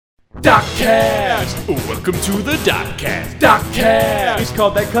Dockcast! Welcome to the Dockcast! Dockcast! It's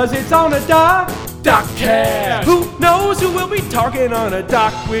called that cause it's on a dock! Dockcast! Who knows who will be talking on a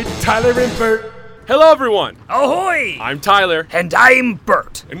dock with Tyler and Bert? Hello everyone! Ahoy! I'm Tyler. And I'm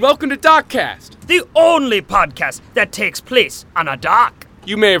Bert. And welcome to Dockcast! The only podcast that takes place on a dock.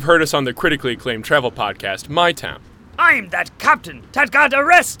 You may have heard us on the critically acclaimed travel podcast, My Town. I'm that captain that got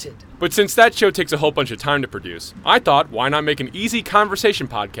arrested. But since that show takes a whole bunch of time to produce, I thought, why not make an easy conversation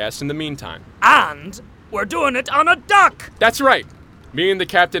podcast in the meantime? And we're doing it on a dock. That's right. Me and the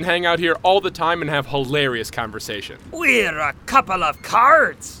captain hang out here all the time and have hilarious conversation. We're a couple of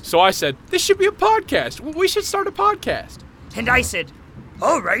cards. So I said, this should be a podcast. We should start a podcast. And I said,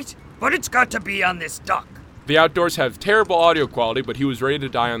 all right, but it's got to be on this dock. The outdoors have terrible audio quality, but he was ready to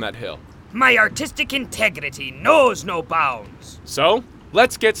die on that hill. My artistic integrity knows no bounds. So,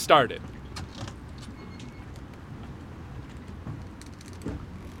 let's get started.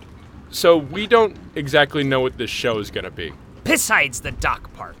 So, we don't exactly know what this show is going to be. Besides the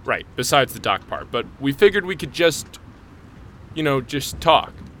dock part. Right, besides the dock part. But we figured we could just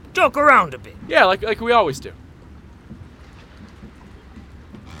talk. Joke around a bit. Yeah, like we always do.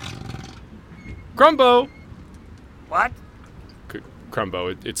 Crumbo! What?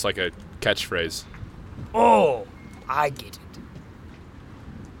 Crumbo, it's like a catchphrase. Oh, I get it.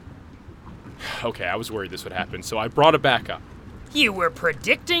 Okay, I was worried this would happen, so I brought it back up. You were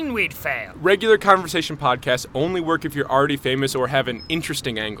predicting we'd fail. Regular conversation podcasts only work if you're already famous or have an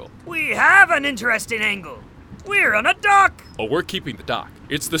interesting angle. We have an interesting angle. We're on a dock. Oh, we're keeping the dock.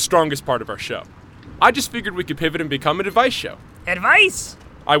 It's the strongest part of our show. I just figured we could pivot and become an advice show. Advice?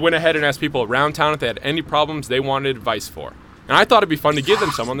 I went ahead and asked people around town if they had any problems they wanted advice for. And I thought it'd be fun to give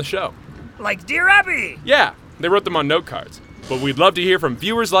them some on the show. Like Dear Abby. Yeah, they wrote them on note cards. But we'd love to hear from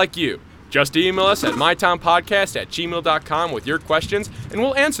viewers like you. Just email us at mytownpodcast@gmail.com with your questions, and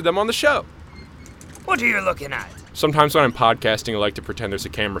we'll answer them on the show. What are you looking at? Sometimes when I'm podcasting, I like to pretend there's a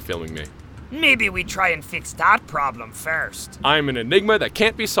camera filming me. Maybe we try and fix that problem first. I'm an enigma that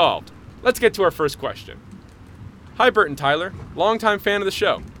can't be solved. Let's get to our first question. Hi, Bert and Tyler. Longtime fan of the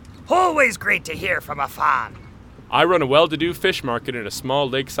show. Always great to hear from a fan. I run a well-to-do fish market in a small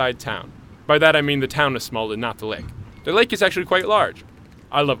lakeside town. By that I mean the town is small and not the lake. The lake is actually quite large.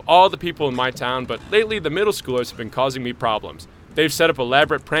 I love all the people in my town, but lately the middle schoolers have been causing me problems. They've set up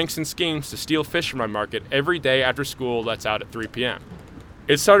elaborate pranks and schemes to steal fish from my market every day after school lets out at 3 p.m.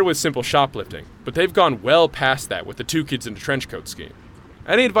 It started with simple shoplifting, but they've gone well past that with the 2 kids in a trench coat scheme.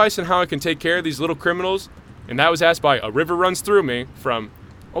 Any advice on how I can take care of these little criminals? And that was asked by A River Runs Through Me from,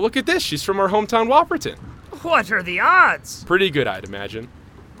 oh look at this, she's from our hometown Whopperton. What are the odds? Pretty good, I'd imagine.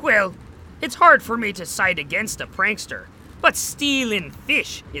 Well, it's hard for me to side against a prankster, but stealing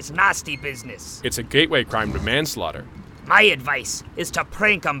fish is nasty business. It's a gateway crime to manslaughter. My advice is to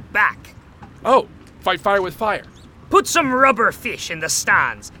prank 'em back. Oh, fight fire with fire. Put some rubber fish in the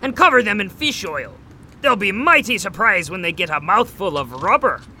stands and cover them in fish oil. They'll be mighty surprised when they get a mouthful of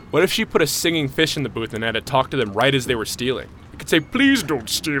rubber. What if she put a singing fish in the booth and had to talk to them right as they were stealing? You could say, please don't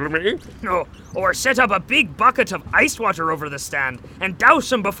steal me. No, or set up a big bucket of ice water over the stand and douse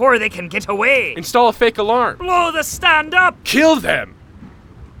them before they can get away. Install a fake alarm. Blow the stand up. Kill them.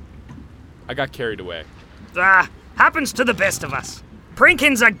 I got carried away. Happens to the best of us.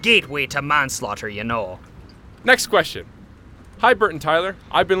 Pranking's a gateway to manslaughter, you know. Next question. Hi, Bert and Tyler.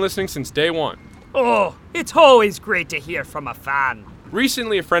 I've been listening since day one. Oh, it's always great to hear from a fan.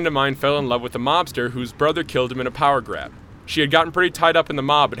 Recently, a friend of mine fell in love with a mobster whose brother killed him in a power grab. She had gotten pretty tied up in the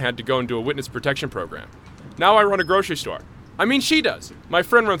mob and had to go and do a witness protection program. Now I run a grocery store. I mean, she does. My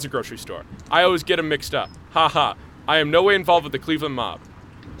friend runs a grocery store. I always get them mixed up. Ha ha. I am no way involved with the Cleveland mob.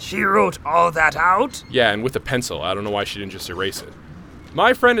 She wrote all that out? Yeah, and with a pencil. I don't know why she didn't just erase it.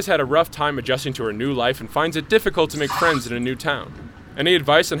 My friend has had a rough time adjusting to her new life and finds it difficult to make friends in a new town. Any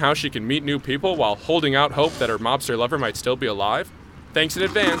advice on how she can meet new people while holding out hope that her mobster lover might still be alive? Thanks in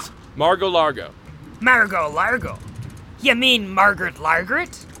advance, Margot Largo. Margot Largo? You mean Margaret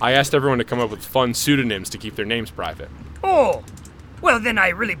Largaret? I asked everyone to come up with fun pseudonyms to keep their names private. Oh, well then I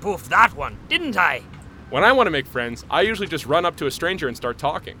really boofed that one, didn't I? When I want to make friends, I usually just run up to a stranger and start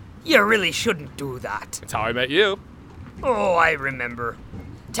talking. You really shouldn't do that. That's how I met you. Oh, I remember.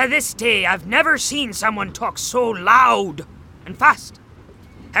 To this day, I've never seen someone talk so loud and fast.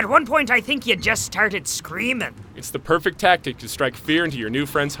 At one point, I think you just started screaming. It's the perfect tactic to strike fear into your new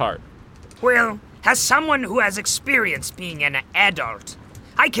friend's heart. Well, as someone who has experience being an adult,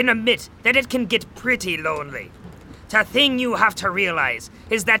 I can admit that it can get pretty lonely. The thing you have to realize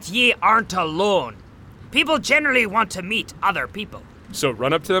is that ye aren't alone. People generally want to meet other people. So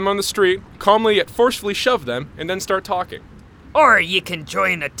run up to them on the street, calmly yet forcefully shove them, and then start talking. Or ye can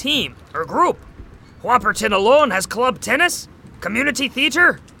join a team or group. Whopperton alone has club tennis, community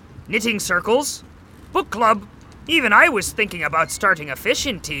theater, knitting circles, book club. Even I was thinking about starting a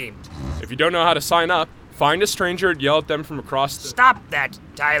fishing team. If you don't know how to sign up, find a stranger and yell at them from across the... Stop that,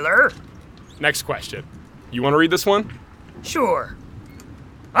 Tyler. Next question. You want to read this one? Sure.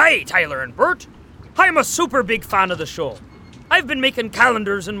 Hi, Tyler and Bert. I'm a super big fan of the show. I've been making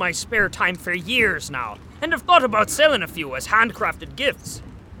calendars in my spare time for years now, and have thought about selling a few as handcrafted gifts.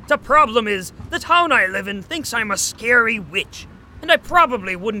 The problem is, the town I live in thinks I'm a scary witch, and I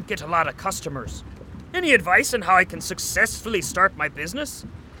probably wouldn't get a lot of customers. Any advice on how I can successfully start my business?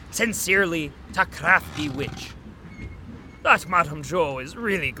 Sincerely, Ta Crafty Witch. That Madame Jo is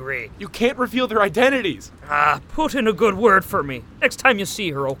really great. You can't reveal their identities. Put in a good word for me. Next time you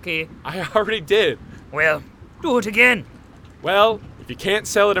see her, okay? I already did. Well, do it again. Well, if you can't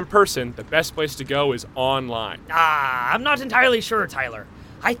sell it in person, the best place to go is online. I'm not entirely sure, Tyler.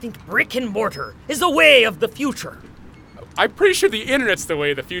 I think brick and mortar is the way of the future. I'm pretty sure the internet's the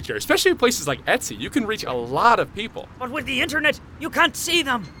way of the future, especially in places like Etsy. You can reach a lot of people. But with the internet, you can't see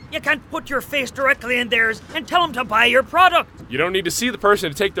them. You can't put your face directly in theirs and tell them to buy your product. You don't need to see the person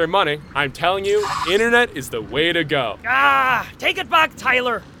to take their money. I'm telling you, internet is the way to go. Take it back,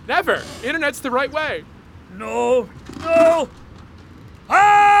 Tyler. Never. Internet's the right way. No.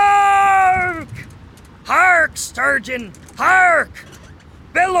 Hark! Hark, Sturgeon, hark!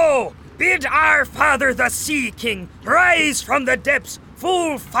 Billow, bid our father the Sea King rise from the depths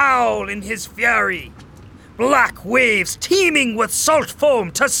full foul in his fury. Black waves teeming with salt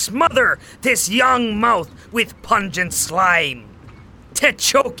foam to smother this young mouth with pungent slime. To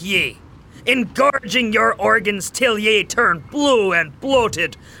choke ye, engorging your organs till ye turn blue and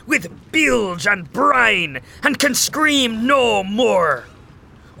bloated with bilge and brine and can scream no more.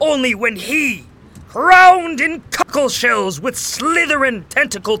 Only when he, crowned in cockle shells with slithering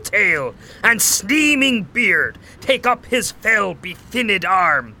tentacle tail and steaming beard, take up his fell bethinned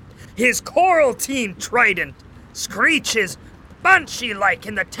arm, his coral teen trident screeches banshee-like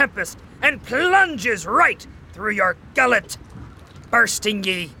in the tempest and plunges right through your gullet, bursting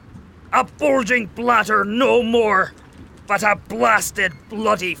ye, a bulging bladder no more, but a blasted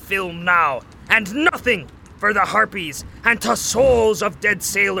bloody film now, and nothing for the harpies and to souls of dead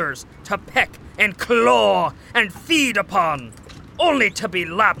sailors to peck and claw and feed upon, only to be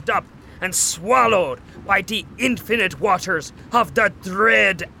lapped up and swallowed by the infinite waters of the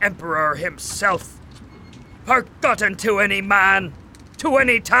dread Emperor himself. Forgotten to any man, to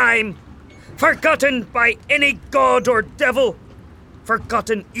any time, forgotten by any god or devil,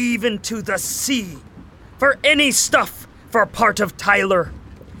 forgotten even to the sea, for any stuff for part of Tyler.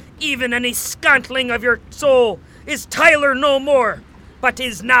 Even any scantling of your soul is Tyler no more, but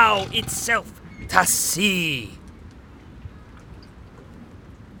is now itself the sea.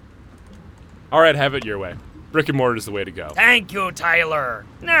 All right, have it your way. Brick and mortar is the way to go. Thank you, Tyler.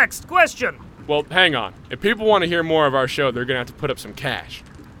 Next question. Well, hang on. If people want to hear more of our show, they're going to have to put up some cash.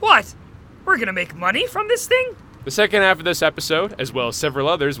 What? We're gonna make money from this thing? The second half of this episode, as well as several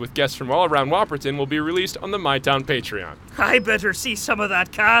others with guests from all around Whopperton, will be released on the MyTown Patreon. I better see some of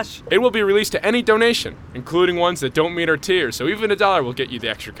that cash. It will be released to any donation, including ones that don't meet our tiers, so even $1 will get you the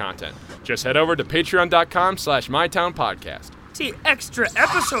extra content. Just head over to patreon.com/MyTownPodcast. The extra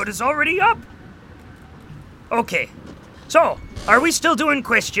episode is already up. Okay, so, are we still doing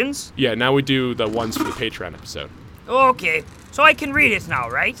questions? Yeah, now we do the ones for the Patreon episode. Okay, so I can read it now,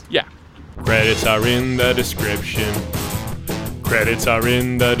 right? Yeah. Credits are in the description. Credits are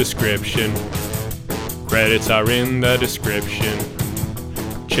in the description. Credits are in the description.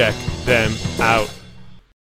 Check them out.